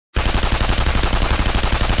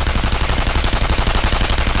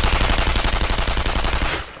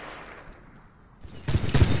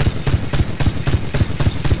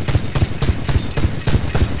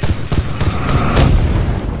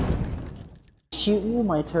shoot you,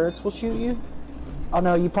 my turrets will shoot you. Oh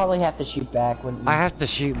no, you probably have to shoot back when. I have to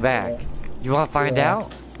shoot back. Yeah. You want to find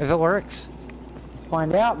out if it works? Let's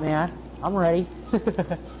find out, man. I'm ready.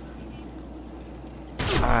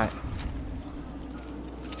 Alright.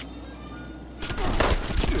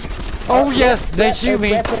 Oh yes, they shoot me.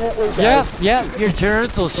 Yep, your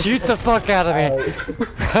turrets will shoot the fuck out of me.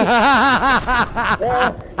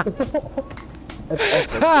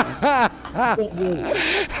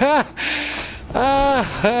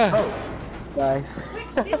 Guys.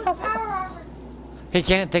 He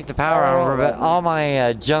can't take the power armor, but all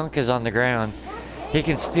my junk is on the ground. He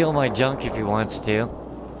can steal my junk if he wants to.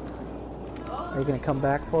 Are you gonna come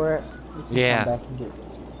back for it? Yeah. Come back and get it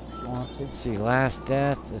if you want to. Let's see, last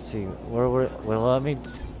death. Let's see, where let me.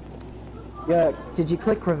 Yeah, did you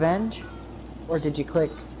click revenge? Or did you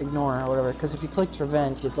click ignore or whatever? Because if you clicked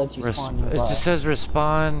revenge, it lets you spawn your It just says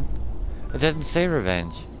respawn. It doesn't say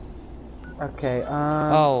revenge. Okay,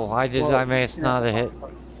 oh, I may not have hit.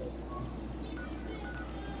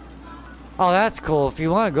 Oh, that's cool. If you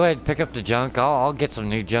want to go ahead and pick up the junk, I'll get some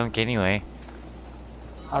new junk anyway.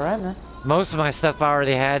 Alright, man. Most of my stuff I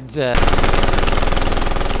already had